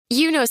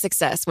You know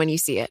success when you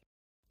see it.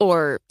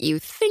 Or you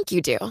think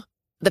you do.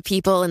 The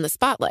people in the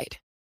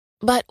spotlight.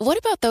 But what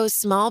about those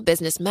small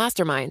business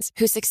masterminds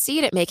who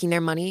succeed at making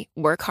their money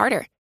work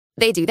harder?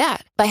 They do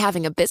that by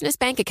having a business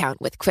bank account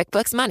with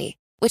QuickBooks Money,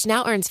 which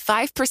now earns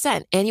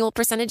 5% annual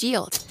percentage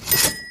yield.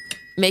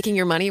 Making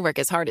your money work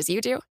as hard as you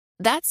do?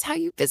 That's how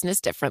you business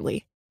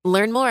differently.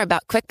 Learn more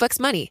about QuickBooks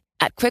Money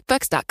at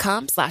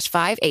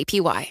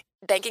quickbooks.com/5APY.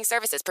 Banking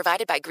services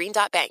provided by Green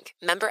Dot Bank.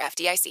 Member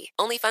FDIC.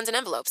 Only funds and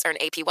envelopes earn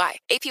APY.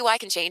 APY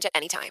can change at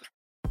any time.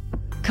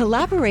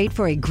 Collaborate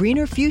for a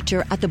greener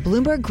future at the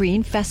Bloomberg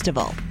Green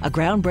Festival, a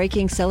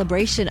groundbreaking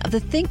celebration of the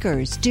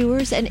thinkers,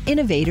 doers, and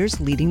innovators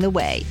leading the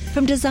way.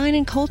 From design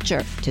and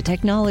culture to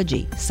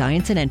technology,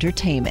 science, and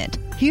entertainment.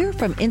 Hear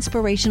from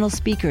inspirational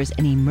speakers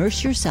and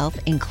immerse yourself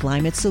in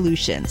climate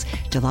solutions.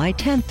 July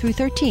 10th through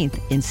 13th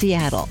in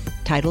Seattle.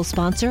 Title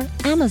sponsor,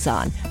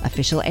 Amazon.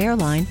 Official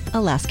airline,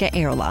 Alaska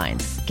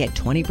Airlines. Get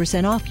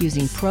 20% off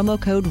using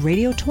promo code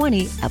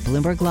radio20 at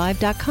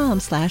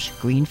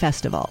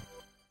bloomberglive.com/greenfestival.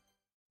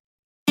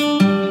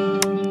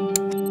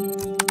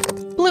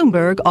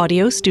 Bloomberg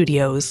Audio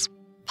Studios.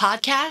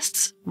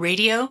 Podcasts,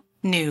 radio,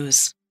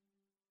 news.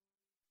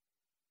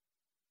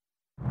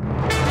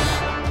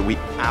 We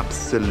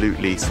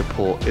absolutely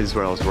support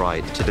Israel's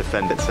right to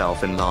defend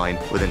itself in line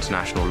with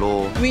international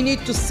law. We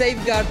need to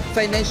safeguard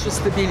financial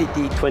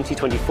stability.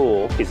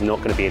 2024 is not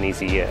going to be an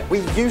easy year. We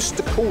used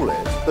to call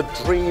it the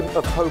dream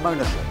of home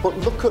ownership, but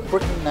look at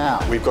Britain now.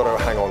 We've got to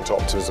hang on to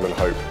optimism and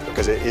hope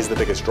because it is the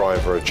biggest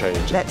driver of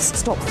change. Let's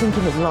stop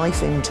thinking of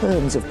life in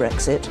terms of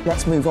Brexit.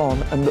 Let's move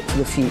on and look to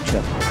the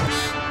future.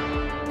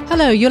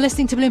 Hello, you're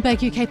listening to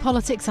Bloomberg UK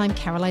Politics. I'm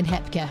Caroline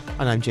Hepker.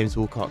 And I'm James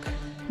Woolcock.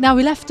 Now,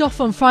 we left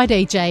off on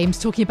Friday, James,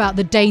 talking about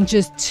the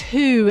dangers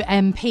to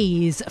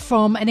MPs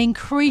from an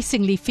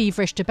increasingly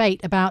feverish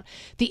debate about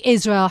the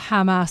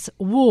Israel-Hamas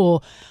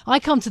war. I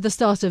come to the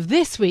start of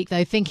this week,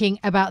 though, thinking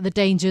about the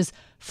dangers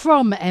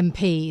from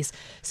MPs.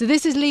 So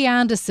this is Lee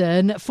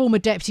Anderson, former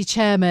deputy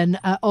chairman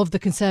of the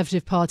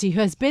Conservative Party, who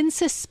has been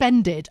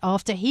suspended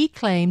after he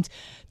claimed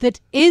that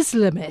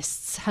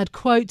Islamists had,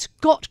 quote,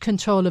 got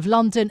control of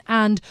London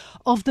and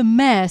of the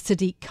mayor,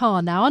 Sadiq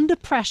Khan. Now, under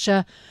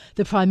pressure,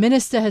 the Prime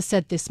Minister has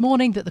said this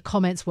morning that the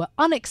comments were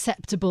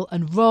unacceptable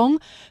and wrong,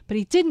 but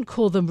he didn't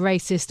call them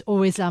racist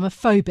or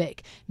Islamophobic.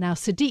 Now,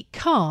 Sadiq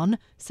Khan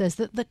says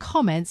that the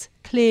comments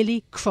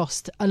clearly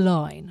crossed a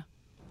line.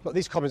 Look,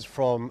 these comments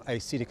from a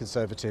senior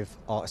Conservative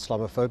are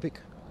Islamophobic,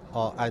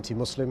 are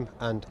anti-Muslim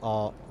and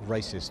are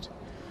racist.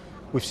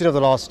 We've seen over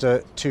the last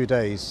 2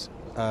 days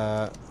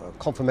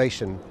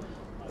confirmation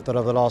that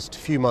over the last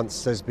few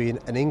months there's been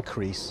an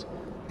increase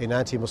in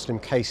anti-Muslim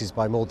cases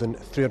by more than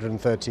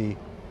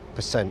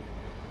 330%.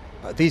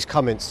 These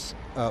comments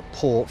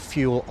pour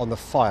fuel on the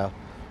fire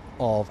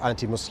of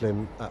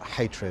anti-Muslim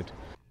hatred.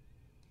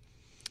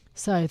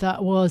 So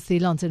that was the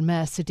London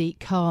Mayor Sadiq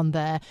Khan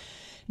there.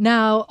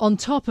 Now, on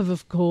top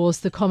of course,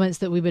 the comments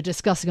that we were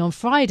discussing on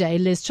Friday,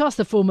 Liz Truss,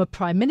 the former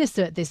Prime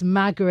Minister at this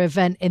MAGA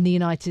event in the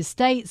United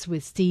States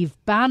with Steve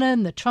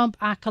Bannon, the Trump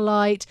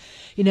acolyte,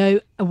 you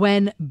know,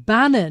 when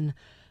Bannon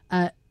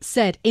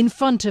said in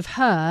front of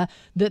her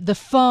that the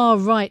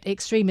far-right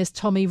extremist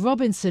Tommy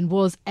Robinson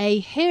was a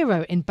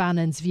hero in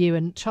Bannon's view,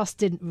 and Truss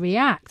didn't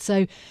react.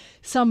 So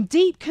some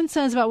deep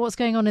concerns about what's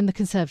going on in the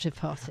Conservative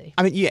Party.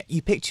 I mean, yeah,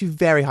 you picked two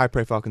very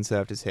high-profile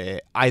Conservatives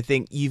here. I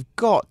think you've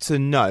got to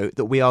note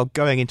that we are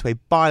going into a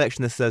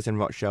by-election this Thursday in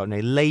Rochdale in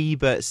a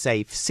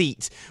Labour-safe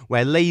seat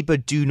where Labour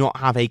do not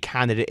have a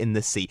candidate in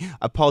the seat.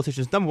 A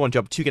politician's number one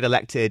job to get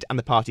elected, and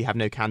the party have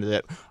no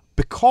candidate.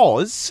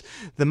 Because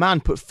the man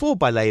put forward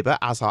by Labour,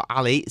 Azhar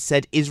Ali,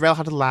 said Israel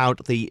had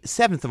allowed the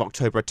 7th of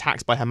October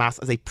attacks by Hamas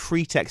as a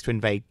pretext to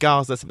invade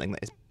Gaza, something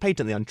that is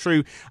patently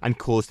untrue and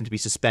caused him to be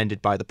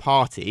suspended by the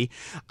party.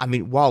 I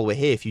mean, while we're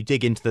here, if you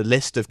dig into the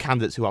list of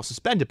candidates who are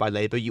suspended by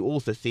Labour, you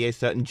also see a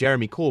certain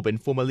Jeremy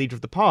Corbyn, former leader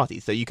of the party.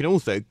 So you can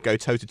also go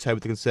toe-to-toe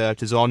with the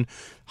Conservatives on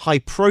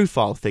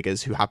high-profile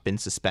figures who have been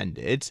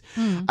suspended.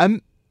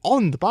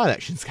 On the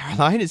by-elections,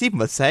 Caroline, it's even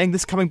worth saying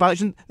this coming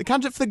by-election, the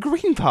candidate for the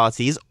Green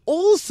Party is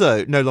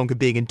also no longer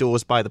being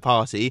endorsed by the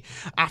party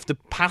after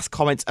past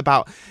comments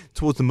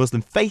towards the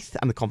Muslim faith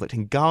and the conflict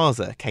in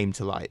Gaza came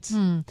to light.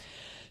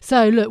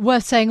 So, look,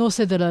 worth saying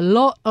also that a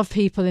lot of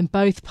people in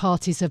both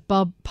parties have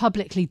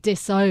publicly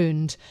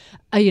disowned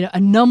a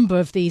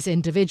number of these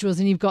individuals,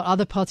 and you've got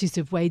other parties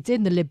who've weighed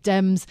in. The Lib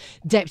Dems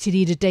Deputy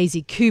Leader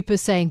Daisy Cooper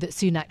saying that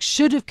Sunak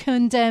should have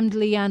condemned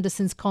Lee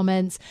Anderson's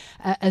comments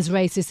as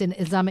racist and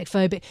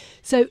Islamophobic.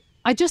 So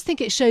I just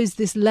think it shows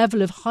this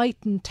level of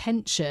heightened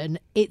tension.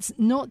 It's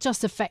not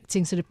just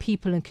affecting sort of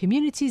people and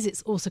communities,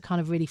 it's also kind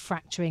of really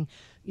fracturing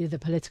the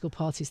political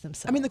parties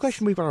themselves. I mean, the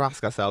question we've got to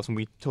ask ourselves when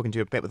we're talking to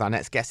a bit with our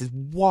next guest is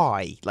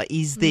why? Like,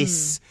 is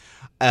this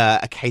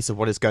a case of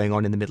what is going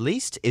on in the Middle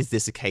East? Is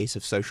this a case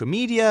of social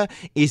media?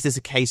 Is this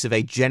a case of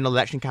a general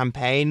election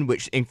campaign,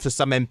 which for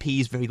some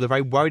MPs are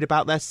very worried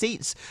about their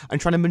seats and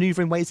trying to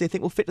manoeuvre in ways they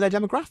think will fit their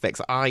demographics?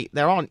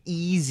 There aren't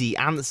easy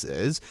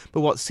answers,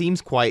 but what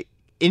seems quite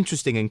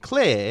interesting and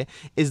clear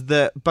is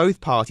that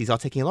both parties are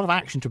taking a lot of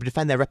action to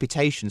defend their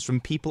reputations from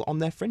people on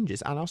their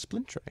fringes and are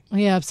splintering.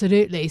 Yeah,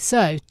 absolutely.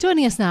 So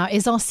joining us now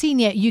is our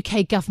senior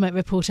UK government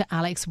reporter,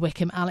 Alex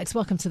Wickham. Alex,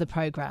 welcome to the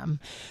programme.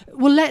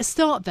 Well, let's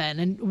start then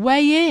and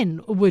weigh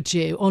in, would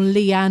you, on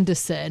Lee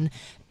Anderson.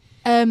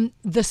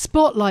 The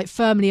spotlight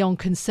firmly on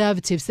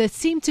Conservatives. There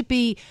seemed to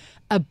be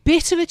a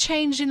bit of a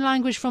change in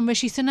language from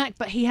Rishi Sunak,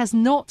 but he has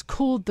not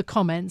called the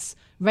comments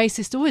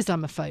racist or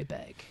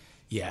Islamophobic.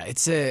 Yeah,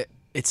 it's a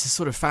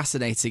sort of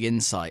fascinating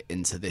insight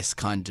into this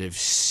kind of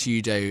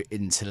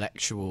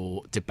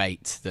pseudo-intellectual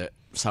debate that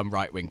some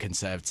right-wing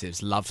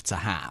Conservatives love to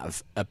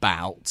have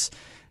about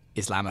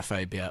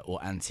Islamophobia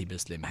or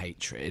anti-Muslim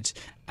hatred,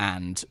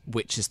 and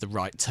which is the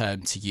right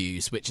term to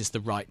use, which is the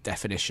right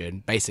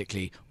definition.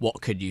 Basically,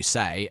 what can you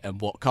say and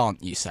what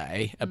can't you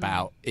say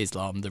about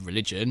Islam, the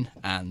religion,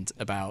 and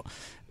about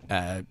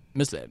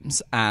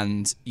Muslims.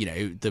 And, you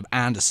know, the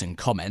Anderson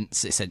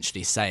comments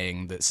essentially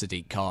saying that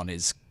Sadiq Khan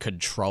is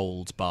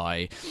controlled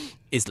by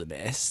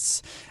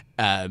Islamists,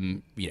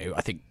 you know,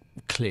 I think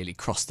clearly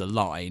crossed the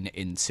line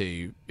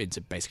into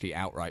basically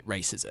outright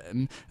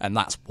racism, and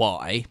that's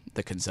why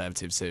the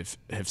Conservatives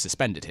have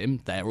suspended him.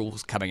 They're all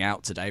coming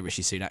out today,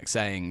 Rishi Sunak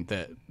saying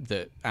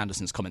that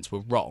Anderson's comments were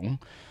wrong,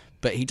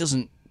 but he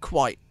doesn't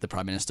quite, the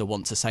Prime Minister,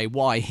 want to say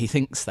why he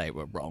thinks they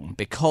were wrong,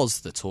 because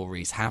the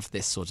Tories have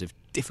this sort of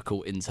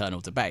difficult internal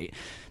debate,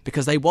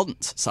 because they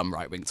want some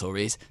right-wing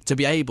Tories to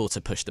be able to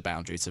push the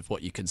boundaries of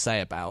what you can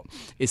say about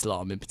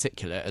Islam in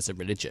particular as a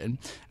religion.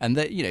 And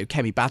that, you know,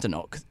 Kemi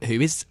Badenoch, who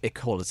is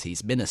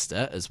Equalities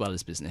Minister as well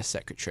as Business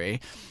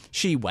Secretary,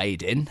 she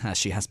weighed in, as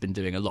she has been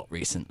doing a lot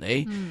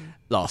recently,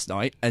 last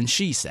night, and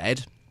she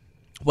said,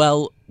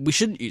 well, we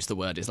shouldn't use the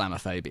word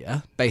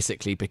Islamophobia,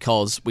 basically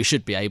because we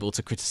should be able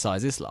to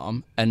criticise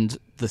Islam, and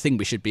the thing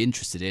we should be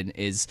interested in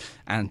is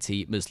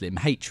anti-Muslim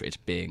hatred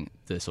being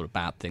the sort of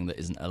bad thing that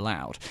isn't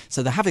allowed.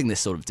 So they're having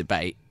this sort of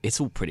debate. It's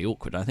all pretty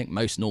awkward. I think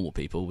most normal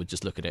people would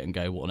just look at it and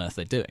go, what on earth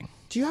are they doing?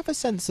 Do you have a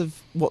sense of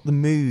what the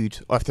mood,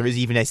 or if there is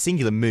even a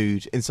singular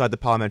mood, inside the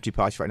parliamentary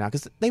party right now?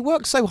 Because they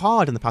worked so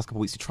hard in the past couple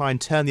of weeks to try and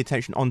turn the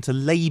attention onto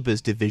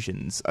Labour's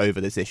divisions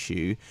over this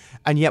issue,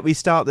 and yet we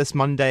start this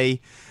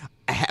Monday,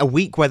 a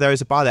week where there is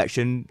a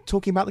by-election,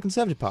 talking about the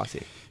Conservative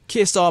Party.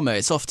 Keir Starmer,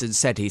 it's often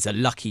said he's a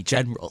lucky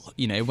general.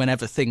 You know,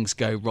 whenever things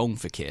go wrong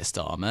for Keir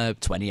Starmer,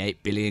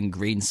 28 billion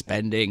green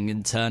spending,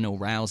 internal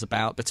rows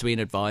about between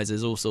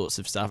advisors, all sorts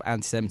of stuff,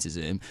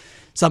 anti-Semitism,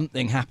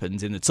 something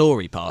happens in the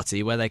Tory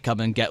party where they come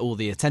and get all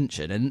the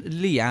attention.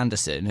 And Lee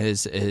Anderson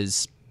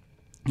has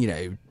you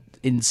know,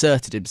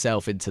 inserted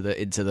himself into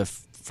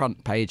the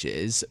front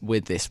pages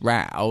with this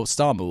row.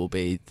 Starmer will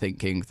be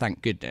thinking,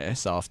 thank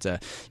goodness, after,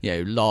 you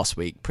know, last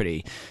week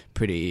pretty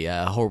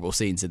horrible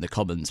scenes in the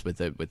Commons with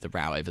the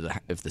row over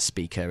the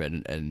Speaker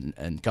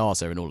and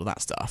Gaza and all of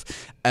that stuff.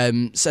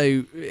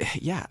 So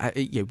yeah,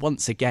 you know,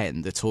 once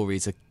again the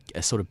Tories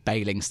are sort of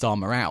bailing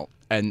Starmer out.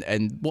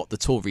 And what the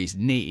Tories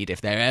need,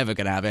 if they're ever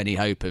going to have any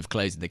hope of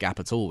closing the gap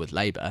at all with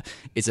Labour,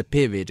 is a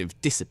period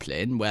of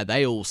discipline where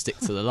they all stick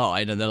to the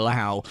line and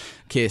allow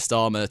Keir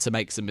Starmer to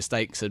make some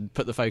mistakes and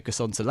put the focus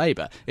onto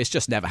Labour. It's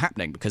just never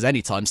happening, because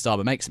any time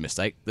Starmer makes a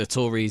mistake, the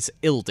Tories'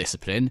 ill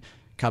discipline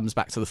comes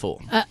back to the fore.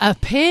 A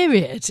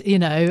period, you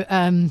know.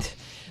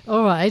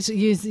 All right,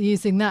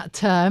 using that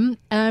term.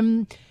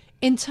 In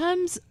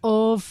terms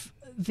of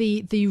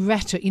the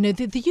rhetoric, you know,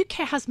 the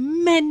UK has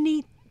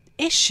many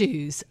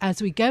issues as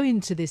we go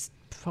into this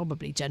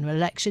probably general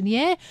election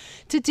year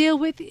to deal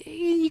with.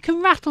 You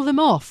can rattle them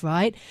off,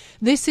 right?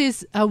 This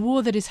is a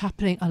war that is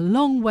happening a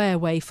long way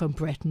away from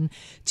Britain.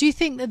 Do you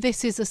think that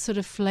this is a sort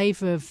of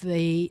flavour of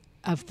the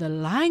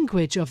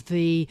language of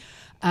the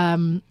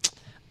language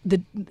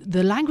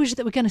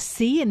that we're going to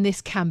see in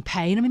this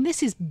campaign? I mean,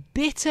 this is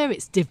bitter,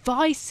 it's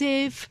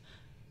divisive.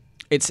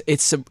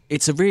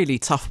 It's a really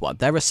tough one.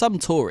 There are some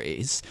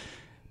Tories,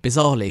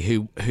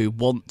 bizarrely, who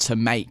want to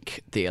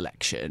make the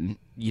election,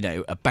 you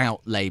know, about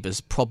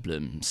Labour's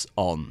problems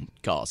on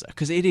Gaza,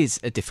 because it is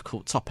a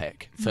difficult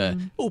topic for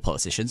all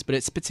politicians, but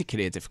it's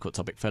particularly a difficult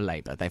topic for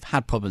Labour. They've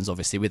had problems,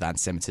 obviously, with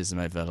anti-Semitism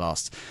over the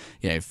last,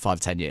 you know,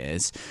 5-10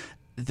 years.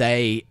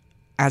 They,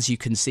 as you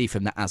can see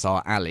from the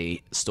Azhar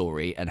Ali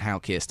story and how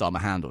Keir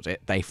Starmer handled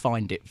it, they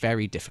find it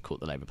very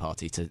difficult, the Labour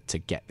Party, to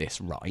get this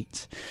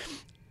right.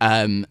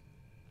 And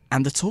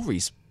the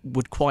Tories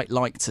would quite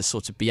like to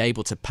sort of be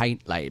able to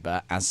paint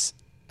Labour as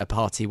a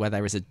party where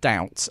there is a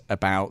doubt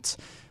about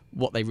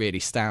what they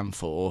really stand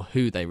for,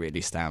 who they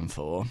really stand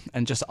for,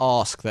 and just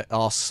ask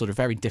sort of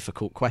very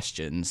difficult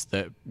questions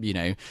that, you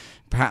know,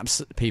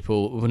 perhaps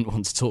people wouldn't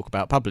want to talk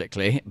about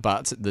publicly,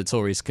 but the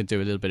Tories could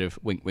do a little bit of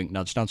wink, wink,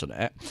 nudge, nudge on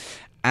it.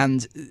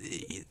 And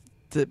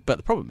but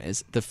the problem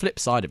is, the flip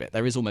side of it,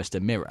 there is almost a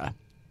mirror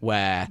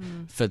where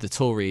for the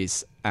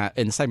Tories,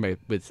 in the same way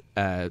with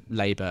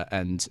Labour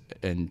and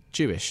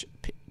Jewish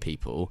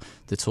people,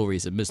 the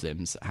Tories and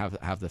Muslims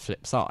have the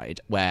flip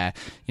side, where,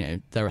 you know,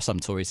 there are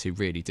some Tories who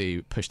really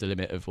do push the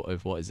limit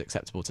of what is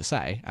acceptable to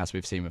say, as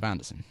we've seen with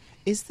Anderson.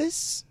 Is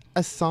this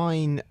a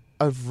sign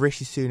of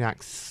Rishi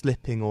Sunak's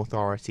slipping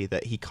authority,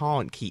 that he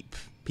can't keep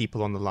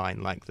people on the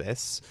line like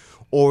this?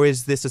 Or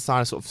is this a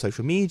sign of sort of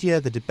social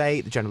media, the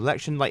debate, the general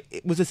election?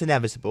 Like, was this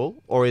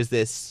inevitable? Or is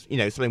this,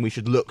 something we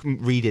should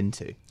read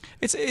into?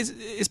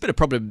 It's been a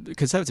problem. The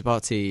Conservative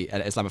Party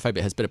and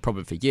Islamophobia has been a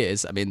problem for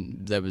years. I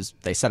mean,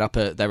 they set up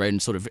their own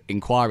sort of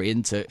inquiry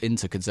into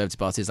Conservative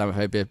Party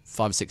Islamophobia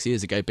 5 or 6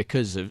 years ago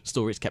because of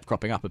stories kept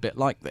cropping up a bit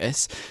like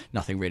this.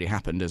 Nothing really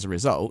happened as a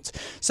result.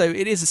 So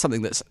it is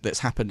something that's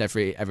happened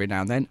every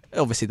now and then.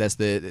 Obviously, there's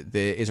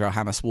the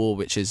Israel-Hamas war,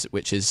 which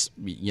is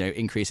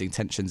increasing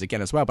tensions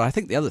again as well. But I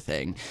think the other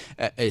thing,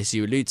 as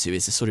you allude to,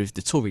 is the sort of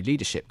the Tory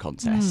leadership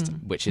contest,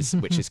 which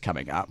is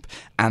coming up,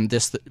 and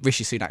this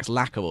Rishi Sunak's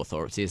lack of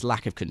authority, his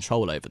lack of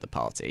control over the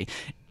party.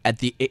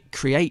 It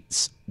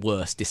creates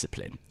worse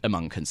discipline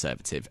among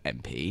Conservative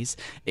MPs.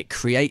 It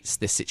creates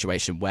this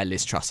situation where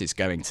Liz Truss is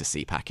going to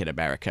CPAC in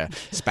America,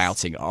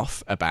 spouting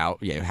off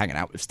about hanging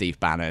out with Steve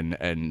Bannon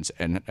and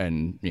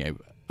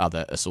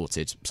other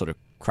assorted sort of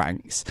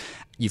cranks.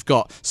 You've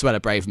got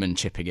Suella Braverman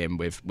chipping in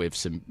with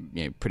some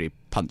pretty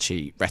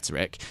punchy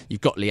rhetoric.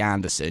 You've got Lee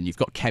Anderson. You've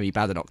got Kemi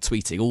Badenoch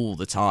tweeting all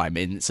the time,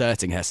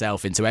 inserting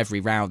herself into every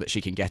round that she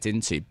can get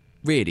into,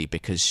 really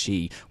because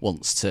she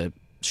wants to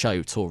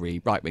show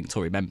right-wing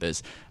Tory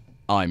members,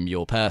 I'm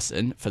your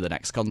person for the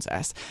next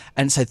contest.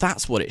 And so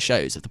that's what it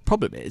shows. The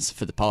problem is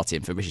for the party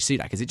and for Rishi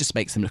Sunak is it just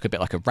makes them look a bit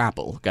like a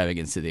rabble going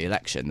into the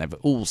election. They're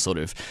all sort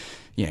of,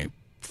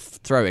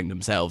 throwing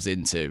themselves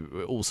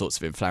into all sorts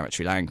of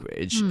inflammatory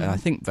language. And I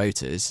think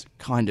voters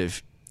kind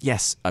of,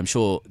 yes, I'm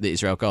sure the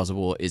Israel-Gaza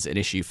war is an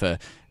issue for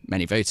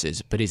many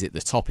voters, but is it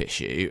the top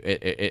issue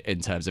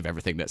in terms of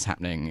everything that's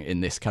happening in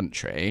this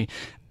country?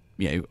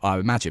 I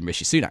imagine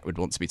Rishi Sunak would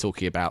want to be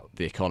talking about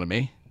the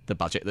economy, the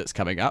budget that's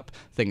coming up,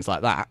 things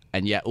like that,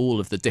 and yet all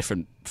of the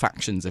different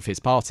factions of his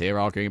party are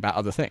arguing about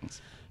other things.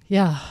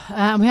 Yeah,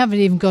 and we haven't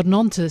even gotten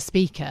on to the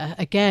Speaker.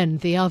 Again,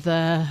 the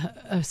other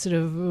sort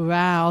of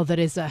row that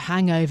is a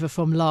hangover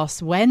from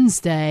last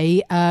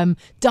Wednesday.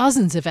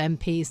 Dozens of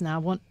MPs now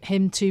want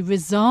him to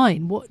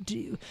resign.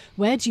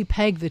 Where do you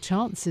peg the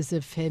chances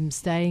of him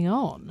staying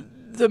on?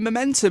 The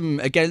momentum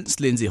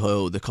against Lindsay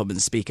Hoyle, the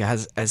Commons Speaker,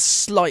 has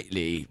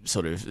slightly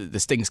sort of, the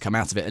stings come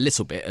out of it a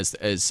little bit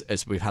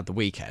as we've had the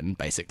weekend,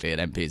 basically,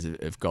 and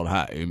MPs have gone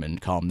home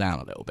and calmed down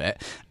a little bit.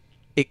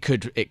 It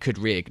could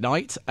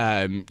reignite.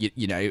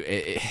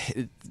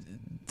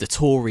 The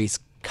Tories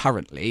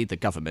currently, the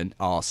government,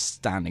 are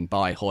standing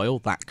by Hoyle.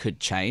 That could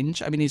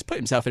change. I mean, he's put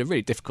himself in a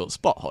really difficult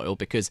spot, Hoyle,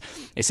 because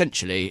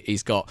essentially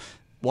he's got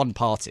one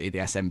party, the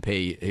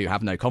SNP, who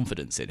have no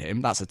confidence in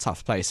him. That's a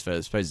tough place for, I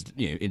suppose,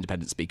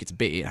 independent speaker to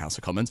be in House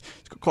of Commons.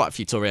 He's got quite a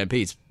few Tory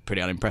MPs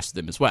pretty unimpressed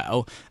with him as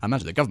well. I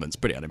imagine the government's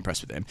pretty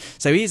unimpressed with him.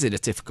 So he's in a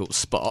difficult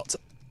spot.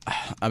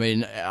 I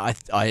mean,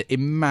 I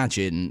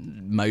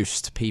imagine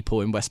most people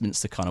in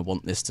Westminster kind of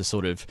want this to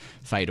sort of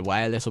fade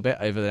away a little bit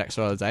over the next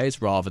couple of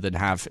days, rather than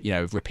have,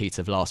 a repeat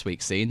of last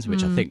week's scenes,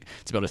 which I think,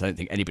 to be honest, I don't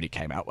think anybody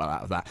came out well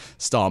out of that.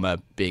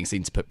 Starmer being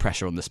seen to put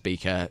pressure on the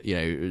Speaker,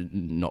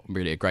 not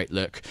really a great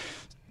look.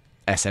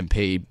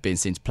 SNP being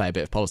seen to play a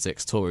bit of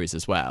politics, Tories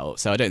as well.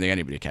 So I don't think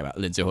anybody came out.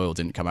 Lindsay Hoyle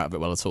didn't come out of it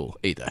well at all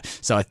either.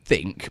 So I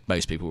think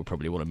most people will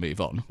probably want to move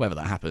on. Whether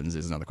that happens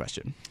is another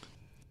question.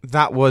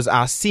 That was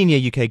our senior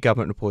UK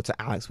government reporter,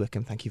 Alex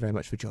Wickham. Thank you very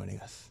much for joining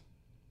us.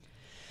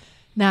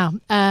 Now,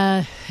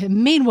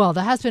 meanwhile,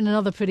 there has been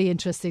another pretty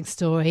interesting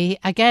story,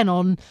 again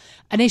on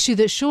an issue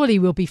that surely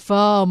will be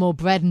far more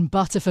bread and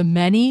butter for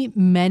many,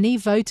 many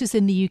voters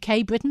in the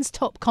UK. Britain's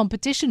top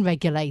competition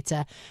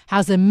regulator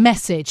has a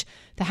message.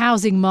 The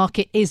housing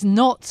market is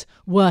not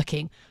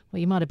working. Well,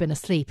 you might have been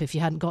asleep if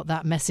you hadn't got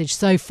that message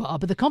so far,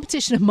 but the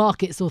Competition and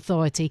Markets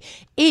Authority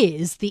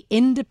is the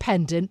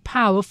independent,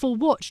 powerful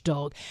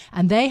watchdog,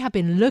 and they have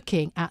been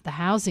looking at the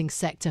housing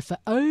sector for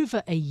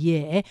over a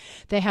year.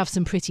 They have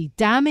some pretty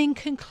damning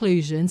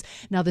conclusions.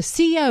 Now, the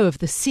CEO of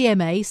the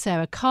CMA,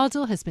 Sarah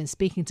Cardle, has been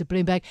speaking to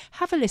Bloomberg.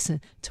 Have a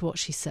listen to what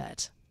she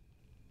said.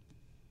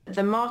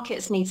 The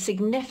markets need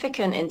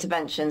significant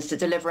interventions to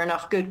deliver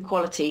enough good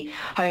quality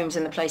homes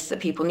in the places that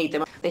people need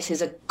them. This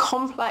is a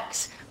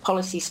complex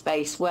policy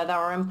space where there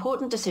are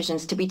important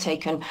decisions to be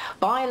taken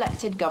by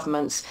elected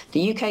governments,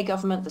 the UK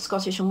government, the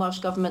Scottish and Welsh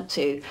government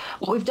too.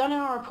 What we've done in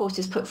our report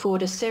is put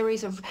forward a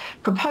series of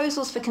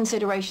proposals for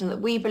consideration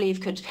that we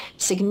believe could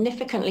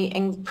significantly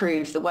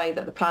improve the way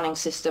that the planning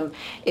system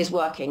is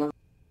working.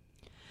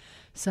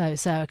 So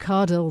Sarah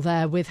Cardle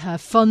there with her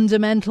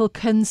fundamental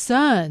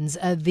concerns.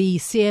 The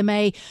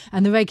CMA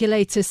and the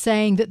regulators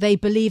saying that they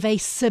believe a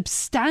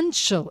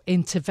substantial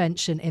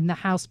intervention in the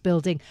house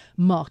building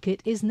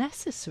market is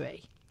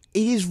necessary.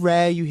 It is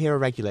rare you hear a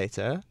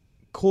regulator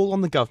call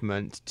on the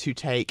government to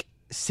take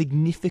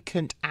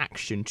significant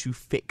action to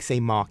fix a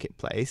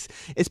marketplace,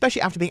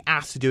 especially after being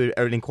asked to do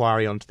an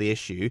inquiry onto the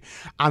issue.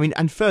 I mean,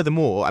 and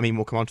furthermore,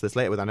 we'll come on to this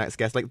later with our next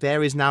guest,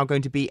 there is now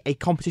going to be a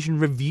competition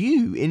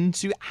review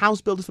into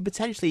house builders for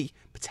potentially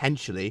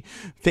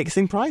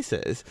fixing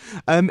prices.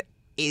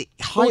 It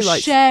highlights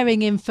or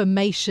sharing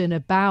information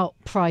about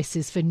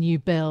prices for new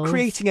builds.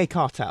 Creating a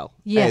cartel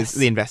is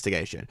the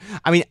investigation.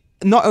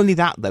 not only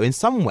that, though, in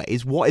some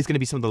ways, what is going to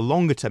be some of the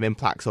longer-term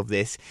impacts of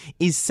this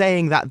is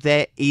saying that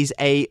there is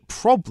a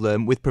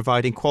problem with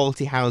providing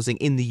quality housing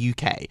in the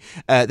UK.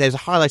 There's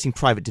highlighting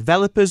private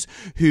developers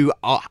who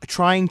are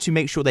trying to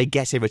make sure they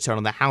get a return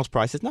on their house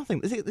prices.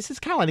 This is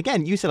Caroline,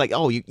 again, you said, like,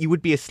 oh, you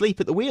would be asleep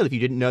at the wheel if you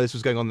didn't know this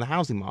was going on in the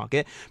housing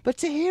market. But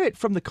to hear it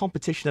from the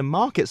Competition and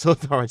Markets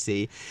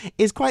Authority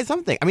is quite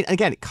something. I mean,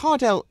 again,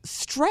 Cardell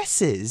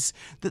stresses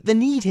that the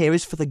need here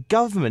is for the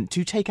government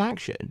to take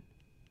action.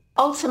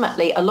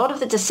 Ultimately, a lot of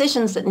the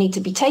decisions that need to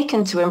be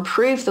taken to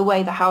improve the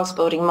way the house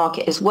building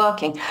market is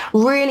working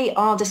really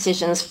are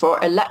decisions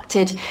for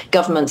elected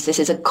governments. This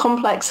is a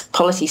complex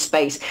policy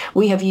space.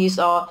 We have used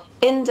our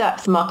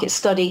in-depth market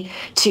study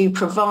to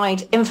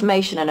provide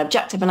information and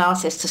objective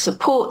analysis to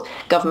support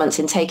governments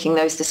in taking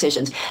those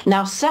decisions.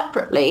 Now,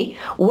 separately,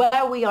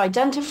 where we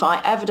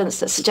identify evidence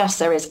that suggests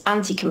there is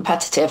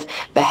anti-competitive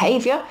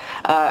behaviour,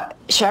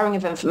 sharing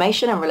of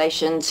information in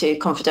relation to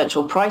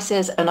confidential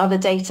prices and other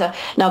data,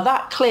 now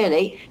that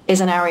clearly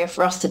is an area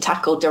for us to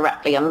tackle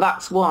directly, and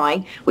that's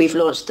why we've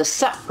launched a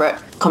separate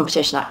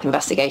Competition Act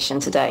investigation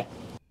today.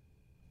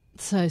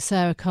 So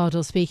Sarah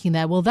Cardell speaking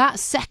there. Well, that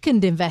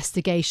second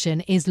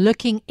investigation is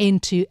looking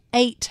into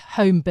 8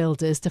 home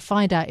builders to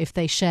find out if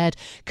they shared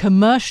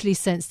commercially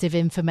sensitive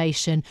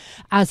information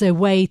as a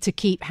way to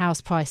keep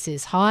house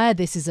prices higher.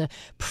 This is a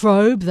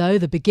probe, though,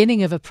 the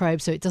beginning of a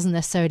probe, so it doesn't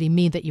necessarily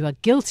mean that you are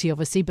guilty,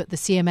 obviously, but the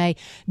CMA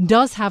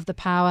does have the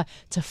power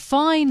to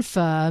fine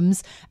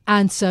firms,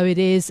 and so it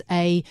is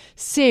a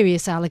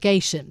serious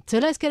allegation. So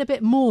let's get a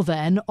bit more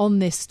then on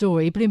this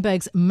story.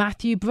 Bloomberg's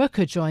Matthew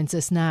Brooker joins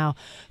us now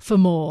for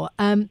more.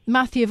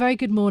 Matthew, a very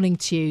good morning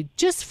to you.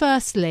 Just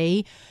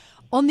firstly,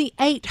 on the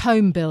 8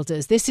 home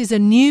builders, this is a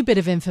new bit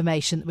of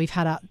information that we've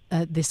had out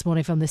this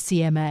morning from the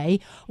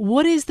CMA.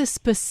 What is the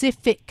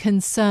specific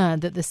concern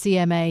that the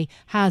CMA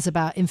has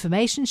about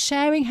information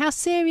sharing? How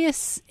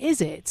serious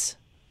is it?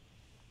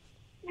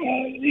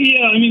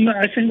 I mean,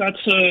 I think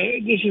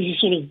this is a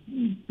sort of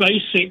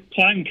basic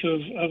plank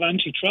of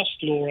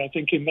antitrust law, I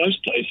think, in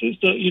most places,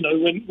 that, you know,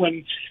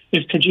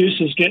 if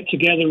producers get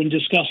together and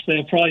discuss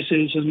their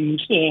prices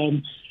and,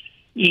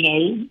 you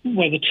know,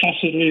 whether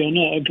tacitly or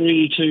not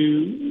agree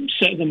to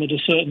set them at a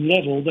certain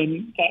level,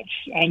 then that's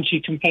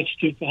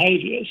anti-competitive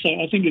behaviour. So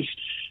I think it's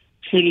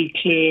pretty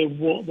clear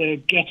what they're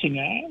getting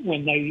at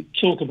when they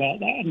talk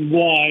about that and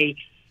why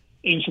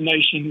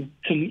information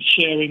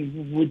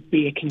sharing would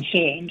be a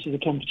concern to the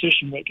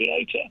competition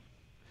regulator.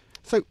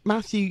 So,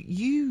 Matthew,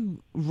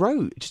 you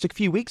wrote just a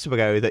few weeks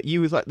ago that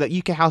you was like that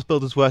UK house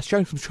builders were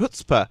showing some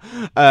chutzpah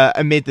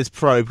amid this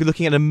probe,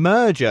 looking at a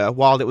merger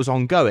while it was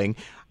ongoing.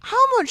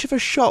 How much of a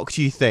shock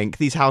do you think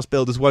these house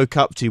builders woke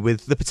up to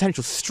with the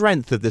potential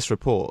strength of this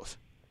report?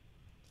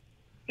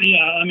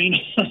 Yeah, I mean,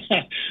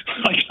 I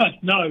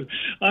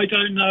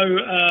don't know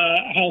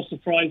how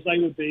surprised they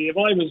would be. If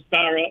I was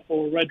Barratt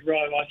or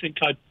Redrow, I think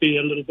I'd be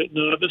a little bit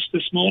nervous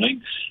this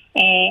morning.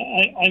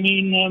 I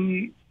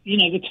mean, you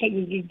know,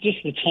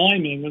 just the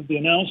timing of the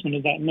announcement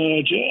of that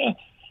merger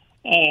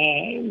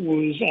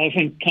was, I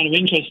think, kind of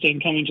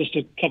interesting, coming just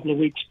a couple of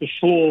weeks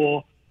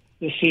before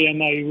the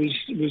CMA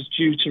was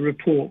due to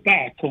report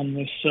back on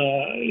this,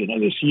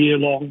 this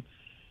year-long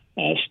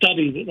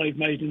study that they've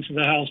made into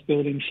the house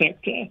building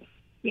sector.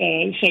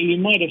 So you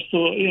might have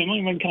thought, it might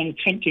have been kind of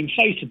tempting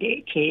fate a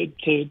bit to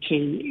I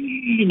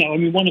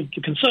mean, one of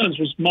the concerns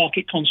was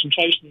market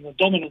concentration and the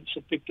dominance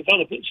of big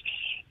developers.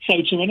 So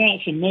to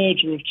announce a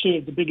merger of 2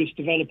 of the biggest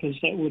developers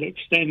that would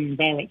extend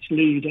Barratt's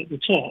lead at the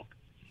top,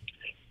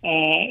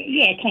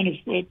 kind of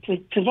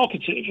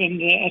provocative.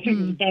 And I think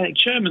the Barratt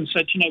chairman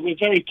said, we're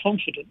very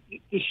confident that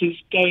this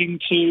isn't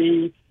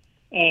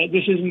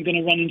going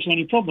to run into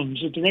any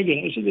problems with the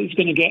regulators. It's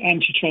going to get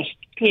antitrust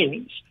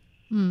clearance.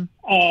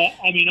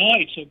 I mean,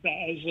 I took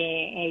that as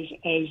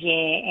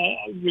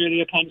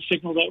really a kind of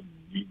signal that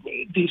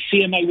the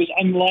CMA was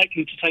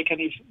unlikely to take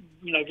any,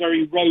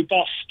 very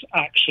robust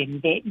action.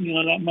 But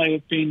that may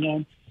have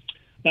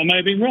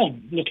been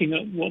wrong, looking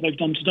at what they've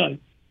done today.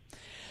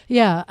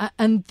 Yeah,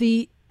 and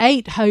the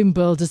 8 home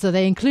builders, so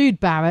they include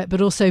Barratt,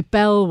 but also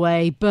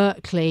Bellway,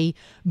 Berkeley,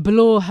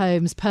 Bloor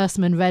Homes,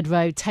 Persimmon,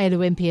 Redrow, Taylor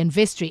Wimpey and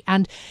Vistry.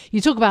 And you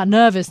talk about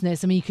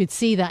nervousness. I mean, you could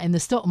see that in the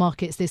stock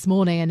markets this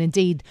morning, and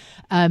indeed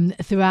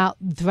throughout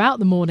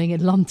the morning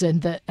in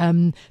London, that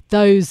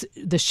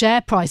the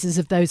share prices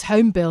of those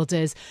home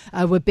builders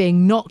were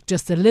being knocked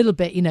just a little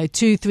bit,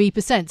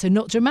 2-3%. So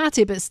not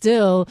dramatic, but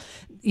still,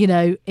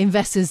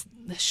 investors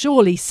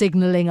surely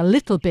signalling a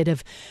little bit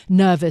of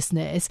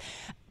nervousness.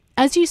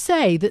 As you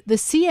say, that the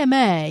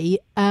CMA,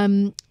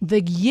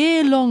 the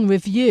year-long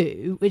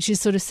review, which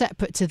is sort of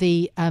separate to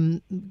the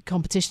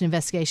competition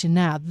investigation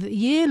now, the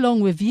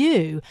year-long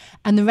review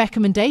and the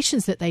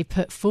recommendations that they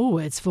put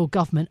forwards for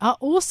government are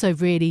also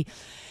really,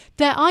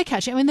 they're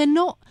eye-catching. I mean, they're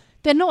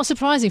not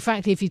surprising,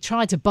 frankly, if you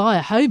try to buy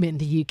a home in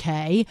the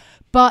UK,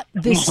 but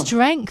the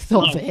strength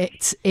of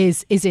it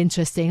is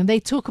interesting. And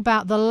they talk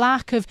about the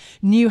lack of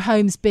new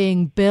homes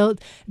being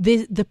built,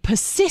 the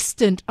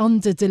persistent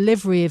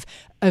under-delivery of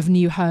of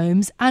new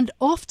homes and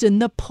often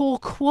the poor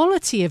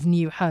quality of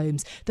new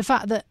homes. The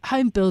fact that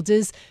home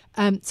buyers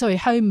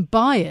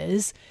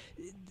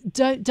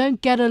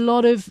don't get a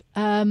lot of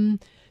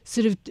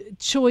sort of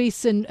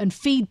choice and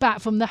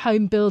feedback from the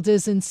home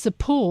builders and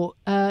support,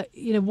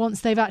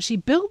 once they've actually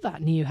built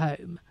that new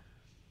home.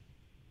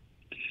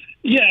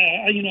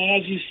 Yeah,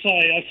 as you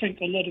say, I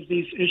think a lot of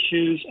these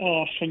issues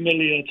are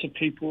familiar to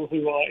people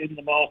who are in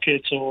the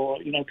market or,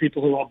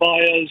 people who are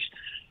buyers.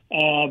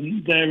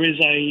 There is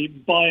a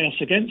bias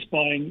against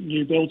buying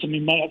new builds. I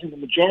think the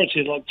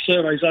majority, like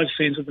surveys I've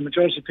seen, so the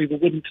majority of people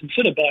wouldn't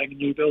consider buying a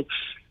new build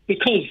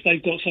because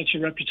they've got such a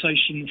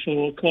reputation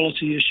for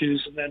quality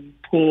issues and then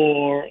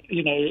poor,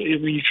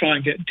 when you try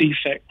and get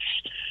defects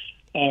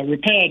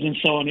repaired and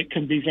so on, it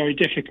can be very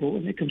difficult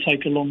and it can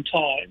take a long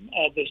time.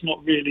 There's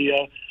not really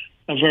a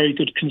very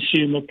good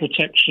consumer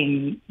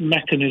protection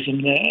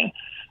mechanism there.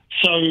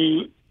 So,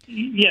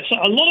 yes,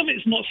 a lot of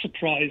it's not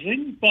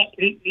surprising, but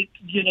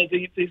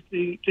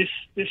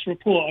this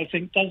report, I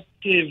think, does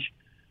give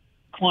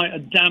quite a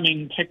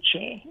damning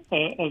picture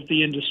of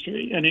the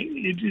industry, and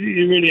it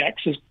really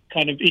acts as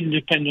kind of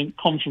independent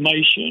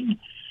confirmation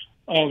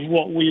of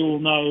what we all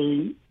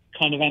know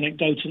kind of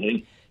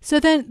anecdotally. So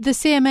then the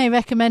CMA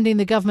recommending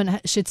the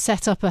government should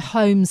set up a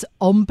homes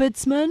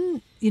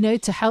ombudsman,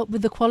 to help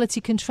with the quality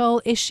control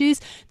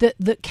issues,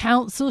 that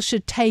council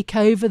should take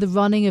over the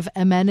running of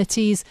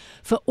amenities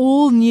for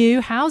all new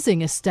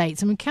housing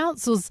estates.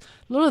 Councils,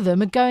 a lot of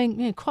them are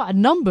going, quite a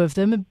number of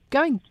them are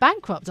going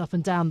bankrupt up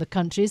and down the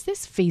country. Is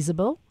this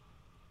feasible?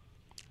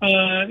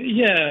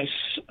 Yes,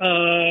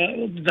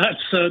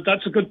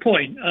 that's a good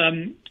point.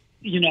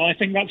 I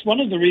think that's one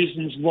of the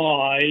reasons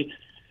why,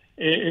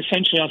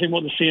 essentially, I think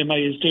what the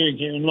CMA is doing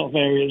here in a lot of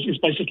areas is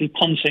basically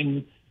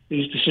punting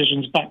these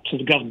decisions back to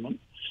the government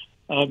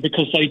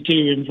because they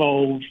do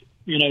involve,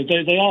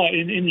 they are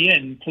in the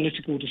end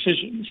political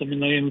decisions.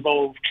 They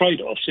involve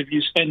trade-offs. If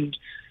you spend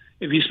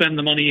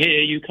the money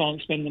here, you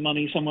can't spend the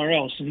money somewhere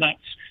else, and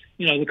that's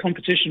the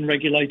competition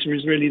regulator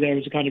is really there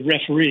as a kind of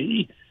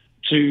referee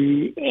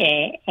to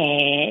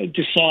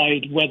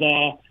decide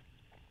whether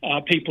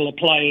people are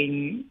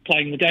playing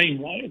the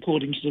game right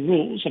according to the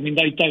rules.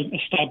 They don't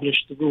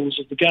establish the rules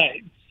of the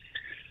game.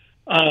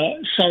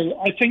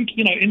 So I think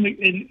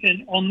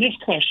on this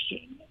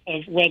question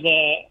of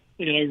whether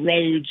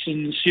roads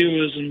and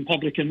sewers and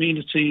public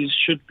amenities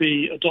should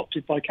be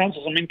adopted by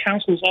councils.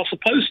 Councils are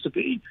supposed to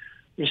be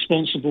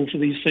responsible for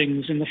these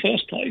things in the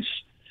first place.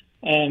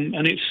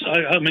 And it's,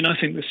 I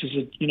think this is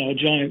a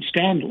giant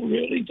scandal,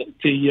 really, that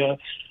the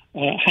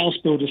house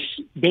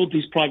builders build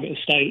these private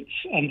estates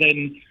and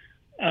then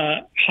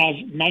have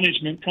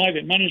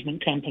private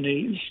management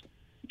companies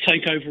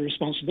take over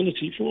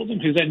responsibility for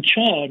them, who then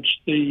charge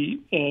the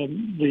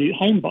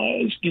home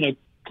buyers,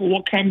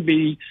 what can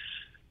be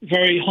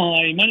very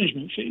high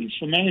management fees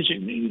for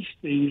managing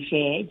these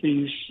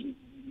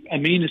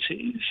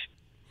amenities,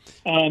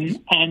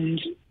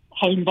 and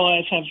home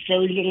buyers have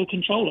very little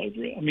control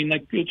over it.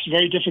 It's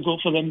very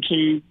difficult for them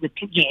to,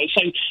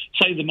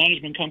 say the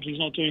management company's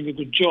not doing a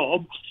good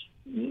job.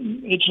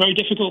 It's very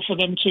difficult for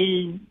them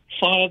to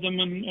fire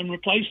them and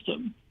replace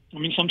them.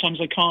 Sometimes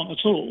they can't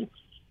at all.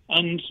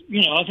 And,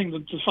 I think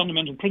the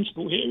fundamental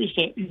principle here is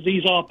that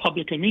these are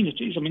public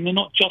amenities. They're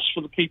not just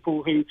for the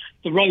people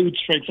the roads,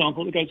 for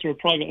example, that go through a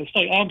private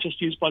estate aren't just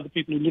used by the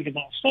people who live in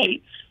that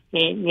estate.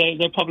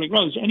 They're public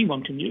roads that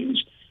anyone can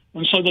use.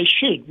 And so they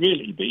should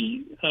really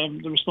be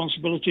the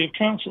responsibility of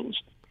councils.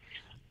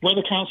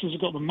 Whether councils have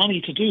got the money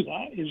to do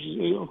that is,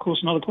 of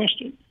course, another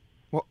question.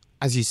 Well,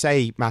 as you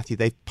say, Matthew,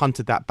 they've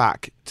punted that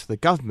back to the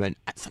government.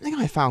 Something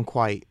I found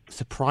quite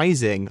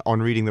surprising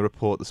on reading the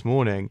report this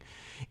morning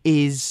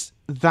is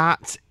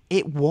that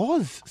it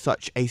was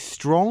such a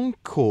strong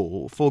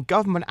call for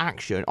government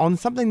action on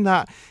something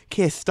that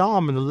Keir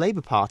Starmer and the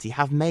Labour Party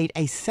have made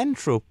a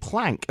central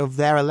plank of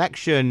their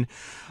election.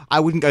 I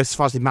wouldn't go so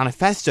far as the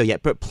manifesto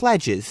yet, but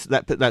pledges,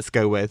 let's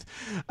go with.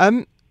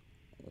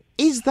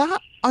 Is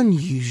that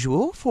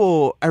unusual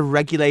for a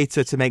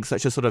regulator to make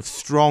such a sort of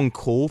strong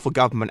call for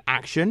government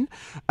action?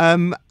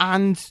 And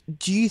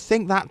do you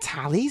think that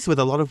tallies with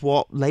a lot of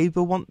what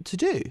Labour want to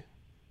do?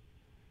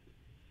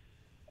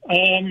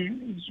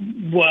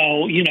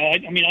 Well,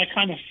 I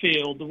kind of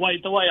feel the way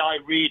I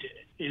read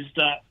it is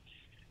that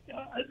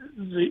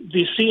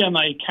the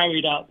CMA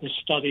carried out this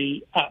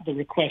study at the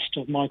request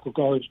of Michael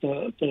Gove,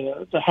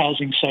 the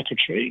housing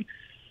secretary.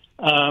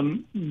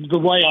 The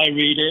way I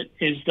read it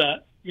is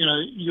that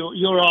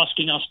you're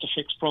asking us to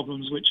fix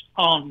problems which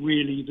aren't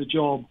really the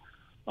job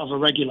of a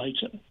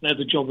regulator. They're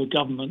the job of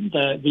government.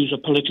 These are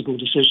political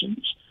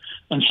decisions,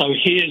 and so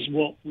here's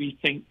what we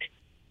think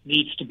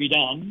needs to be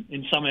done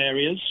in some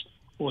areas.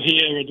 Or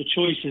here are the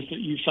choices that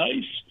you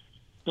face,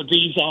 but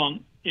these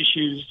aren't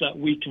issues that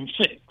we can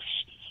fix.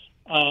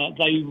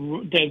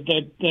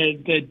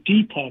 They're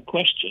deeper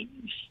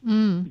questions,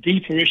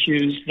 deeper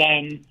issues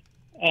than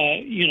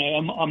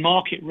a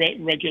market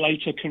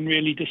regulator can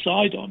really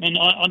decide on, and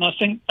I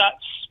think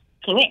that's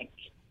correct.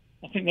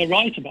 I think they're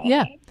right about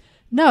that.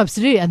 No,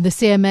 absolutely. And the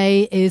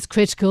CMA is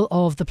critical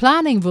of the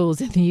planning rules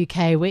in the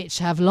UK, which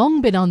have long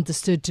been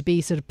understood to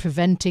be sort of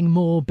preventing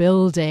more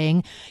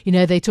building. You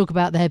know, they talk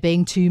about there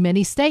being too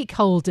many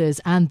stakeholders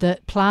and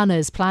that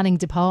planning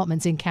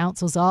departments in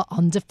councils are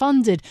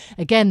underfunded.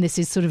 Again, this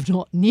is sort of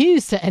not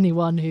news to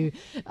anyone who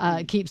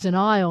keeps an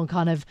eye on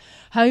kind of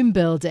home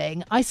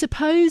building. I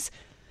suppose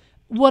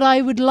what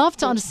I would love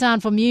to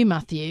understand from you,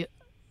 Matthew,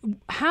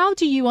 how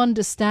do you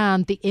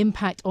understand the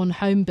impact on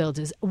home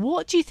builders?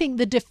 What do you think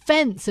the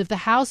defence of the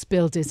house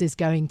builders is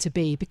going to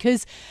be?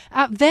 Because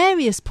at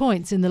various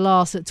points in the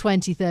last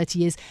 20, 30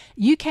 years,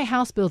 UK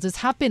house builders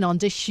have been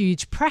under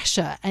huge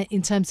pressure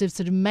in terms of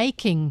sort of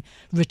making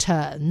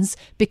returns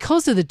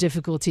because of the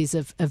difficulties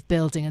of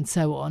building and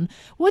so on.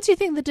 What do you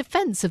think the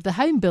defence of the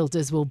home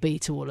builders will be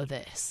to all of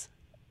this?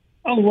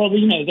 Oh, well,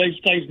 you know,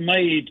 they've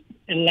made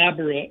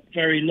elaborate,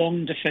 very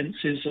long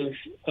defences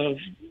of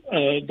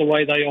the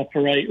way they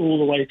operate all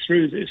the way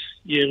through this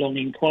year-long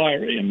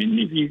inquiry. I mean,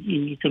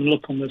 you can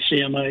look on the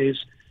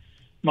CMA's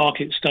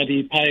market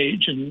study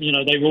page and, you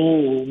know, they've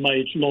all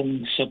made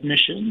long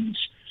submissions.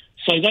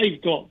 So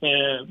they've got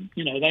their,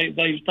 you know,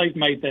 they've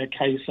made their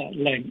case at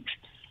length.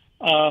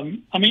 I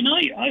mean,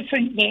 I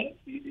think that,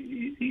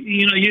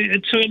 you know,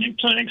 to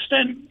an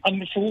extent, I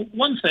mean, for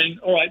one thing,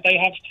 all right, they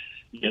have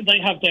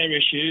their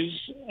issues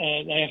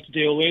they have to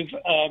deal with,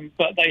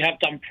 but they have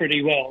done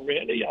pretty well,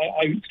 really,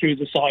 through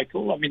the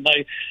cycle. I mean,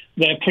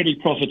 they're pretty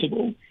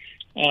profitable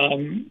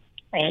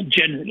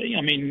generally.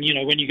 I mean, you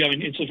know, when you go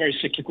in, it's a very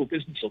cyclical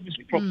business,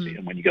 obviously, property,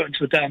 and when you go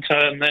into a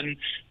downturn,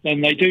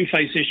 then they do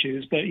face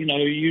issues. But, you know,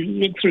 you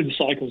look through the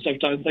cycles,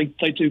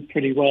 they do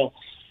pretty well.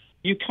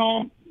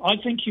 I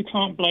think you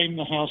can't blame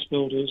the house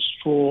builders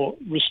for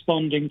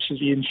responding to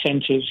the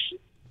incentives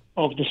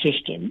of the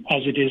system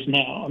as it is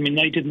now. I mean,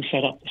 they didn't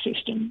set up the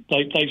system.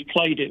 They've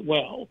played it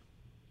well,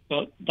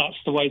 but that's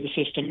the way the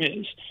system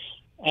is.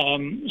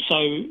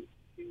 So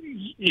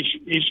if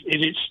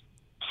it's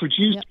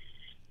produced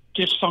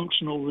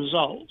dysfunctional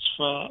results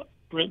for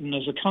Britain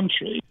as a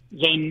country,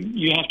 then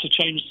you have to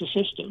change the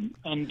system.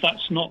 And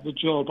that's not the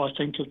job, I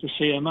think, of the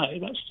CMA.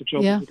 That's the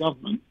job of the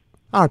government.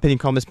 Our opinion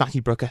columnist,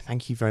 Matthew Brooker,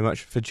 thank you very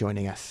much for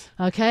joining us.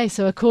 OK,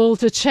 so a call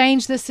to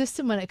change the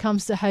system when it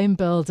comes to home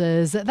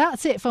builders.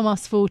 That's it from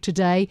us for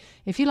today.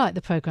 If you like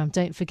the programme,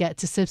 don't forget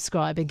to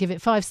subscribe and give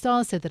it 5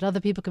 stars so that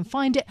other people can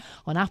find it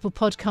on Apple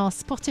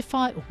Podcasts,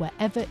 Spotify or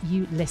wherever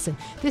you listen.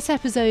 This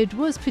episode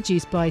was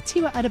produced by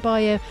Tiwa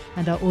Adebayo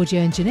and our audio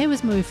engineer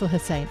was Marufal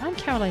Hussain. I'm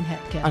Caroline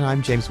Hepker. And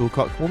I'm James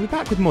Woolcock. We'll be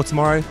back with more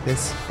tomorrow.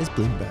 This is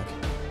Bloomberg.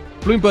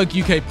 Bloomberg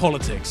UK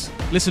Politics.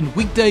 Listen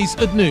weekdays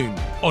at noon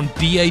on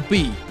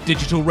DAB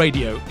Digital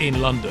Radio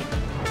in London.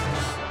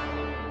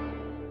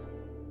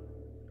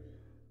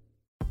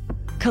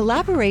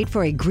 Collaborate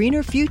for a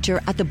greener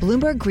future at the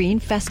Bloomberg Green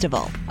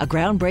Festival, a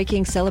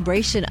groundbreaking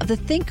celebration of the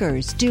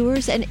thinkers,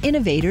 doers, and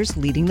innovators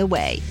leading the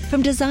way.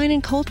 From design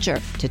and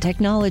culture to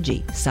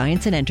technology,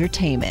 science, and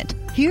entertainment.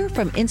 Hear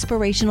from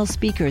inspirational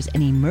speakers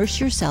and immerse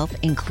yourself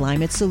in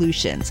climate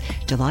solutions.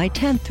 July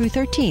 10th through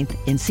 13th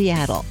in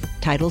Seattle.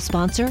 Title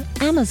sponsor,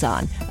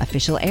 Amazon.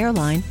 Official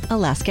airline,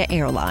 Alaska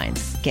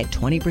Airlines. Get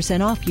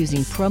 20% off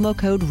using promo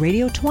code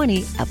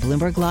radio20 at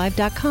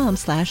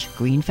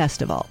BloombergLive.com/Green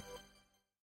Festival.